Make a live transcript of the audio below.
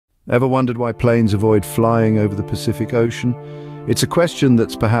Ever wondered why planes avoid flying over the Pacific Ocean? It's a question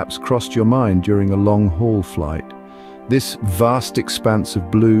that's perhaps crossed your mind during a long-haul flight. This vast expanse of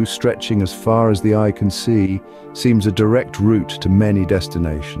blue, stretching as far as the eye can see, seems a direct route to many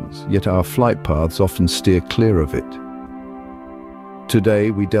destinations, yet our flight paths often steer clear of it.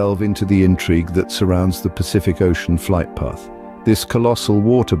 Today, we delve into the intrigue that surrounds the Pacific Ocean flight path. This colossal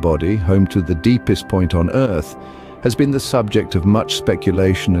water body, home to the deepest point on Earth, has been the subject of much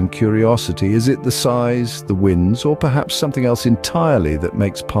speculation and curiosity. Is it the size, the winds, or perhaps something else entirely that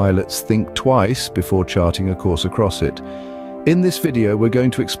makes pilots think twice before charting a course across it? In this video, we're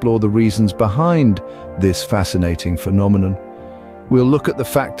going to explore the reasons behind this fascinating phenomenon. We'll look at the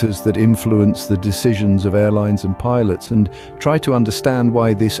factors that influence the decisions of airlines and pilots and try to understand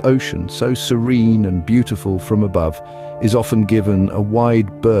why this ocean, so serene and beautiful from above, is often given a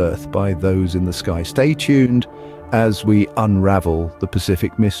wide berth by those in the sky. Stay tuned as we unravel the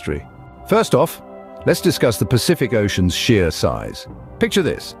Pacific mystery. First off, let's discuss the Pacific Ocean's sheer size. Picture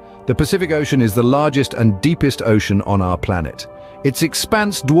this. The Pacific Ocean is the largest and deepest ocean on our planet. Its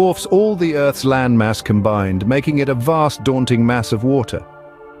expanse dwarfs all the Earth's landmass combined, making it a vast, daunting mass of water.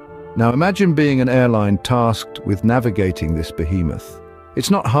 Now imagine being an airline tasked with navigating this behemoth.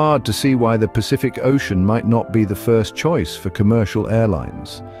 It's not hard to see why the Pacific Ocean might not be the first choice for commercial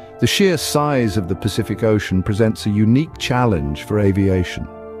airlines. The sheer size of the Pacific Ocean presents a unique challenge for aviation.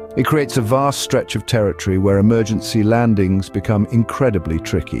 It creates a vast stretch of territory where emergency landings become incredibly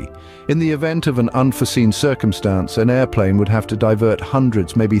tricky. In the event of an unforeseen circumstance, an airplane would have to divert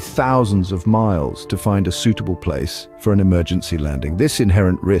hundreds, maybe thousands of miles to find a suitable place for an emergency landing. This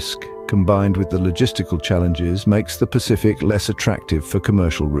inherent risk, combined with the logistical challenges, makes the Pacific less attractive for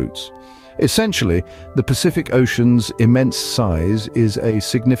commercial routes. Essentially, the Pacific Ocean's immense size is a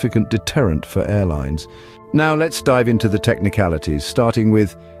significant deterrent for airlines. Now let's dive into the technicalities, starting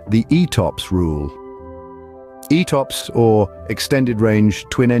with the ETOPS rule. ETOPS, or Extended Range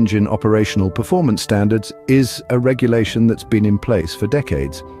Twin-Engine Operational Performance Standards, is a regulation that's been in place for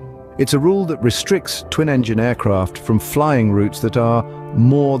decades. It's a rule that restricts twin-engine aircraft from flying routes that are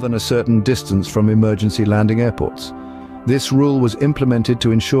more than a certain distance from emergency landing airports. This rule was implemented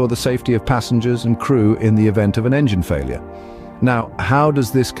to ensure the safety of passengers and crew in the event of an engine failure. Now, how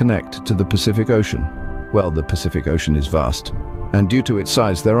does this connect to the Pacific Ocean? Well, the Pacific Ocean is vast, and due to its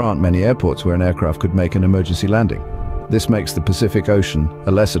size, there aren't many airports where an aircraft could make an emergency landing. This makes the Pacific Ocean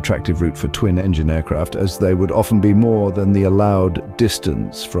a less attractive route for twin-engine aircraft, as they would often be more than the allowed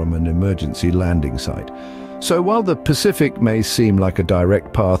distance from an emergency landing site. So while the Pacific may seem like a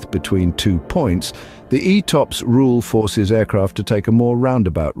direct path between 2 points, the ETOPS rule forces aircraft to take a more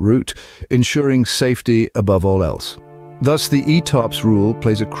roundabout route, ensuring safety above all else. Thus, the ETOPS rule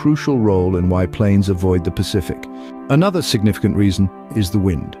plays a crucial role in why planes avoid the Pacific. Another significant reason is the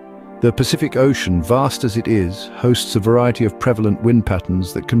wind. The Pacific Ocean, vast as it is, hosts a variety of prevalent wind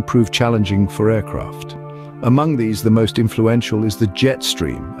patterns that can prove challenging for aircraft. Among these, the most influential is the jet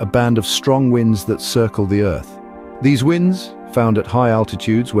stream, a band of strong winds that circle the Earth. These winds, found at high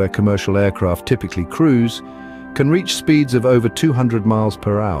altitudes where commercial aircraft typically cruise, can reach speeds of over 200 miles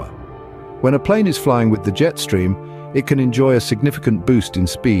per hour. When a plane is flying with the jet stream, it can enjoy a significant boost in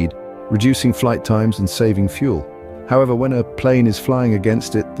speed, reducing flight times and saving fuel. However, when a plane is flying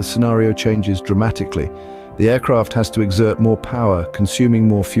against it, the scenario changes dramatically. The aircraft has to exert more power, consuming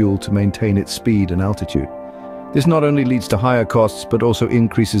more fuel to maintain its speed and altitude. This not only leads to higher costs, but also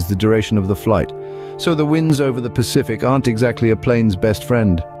increases the duration of the flight. So the winds over the Pacific aren't exactly a plane's best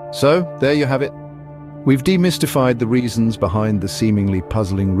friend. So, there you have it. We've demystified the reasons behind the seemingly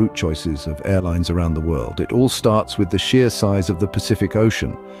puzzling route choices of airlines around the world. It all starts with the sheer size of the Pacific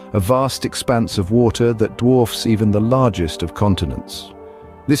Ocean, a vast expanse of water that dwarfs even the largest of continents.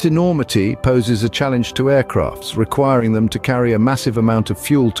 This enormity poses a challenge to aircrafts, requiring them to carry a massive amount of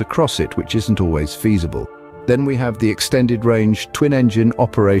fuel to cross it, which isn't always feasible. Then we have the Extended Range Twin-Engine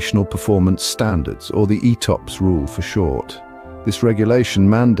Operational Performance Standards, or the ETOPS rule for short. This regulation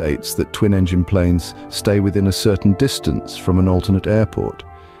mandates that twin-engine planes stay within a certain distance from an alternate airport,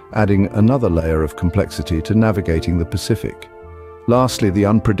 adding another layer of complexity to navigating the Pacific. Lastly, the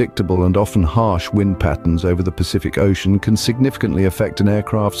unpredictable and often harsh wind patterns over the Pacific Ocean can significantly affect an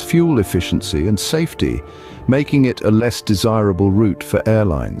aircraft's fuel efficiency and safety, making it a less desirable route for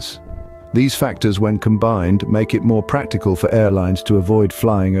airlines. These factors, when combined, make it more practical for airlines to avoid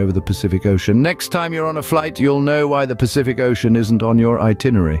flying over the Pacific Ocean. Next time you're on a flight, you'll know why the Pacific Ocean isn't on your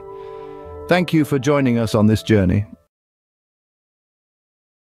itinerary. Thank you for joining us on this journey.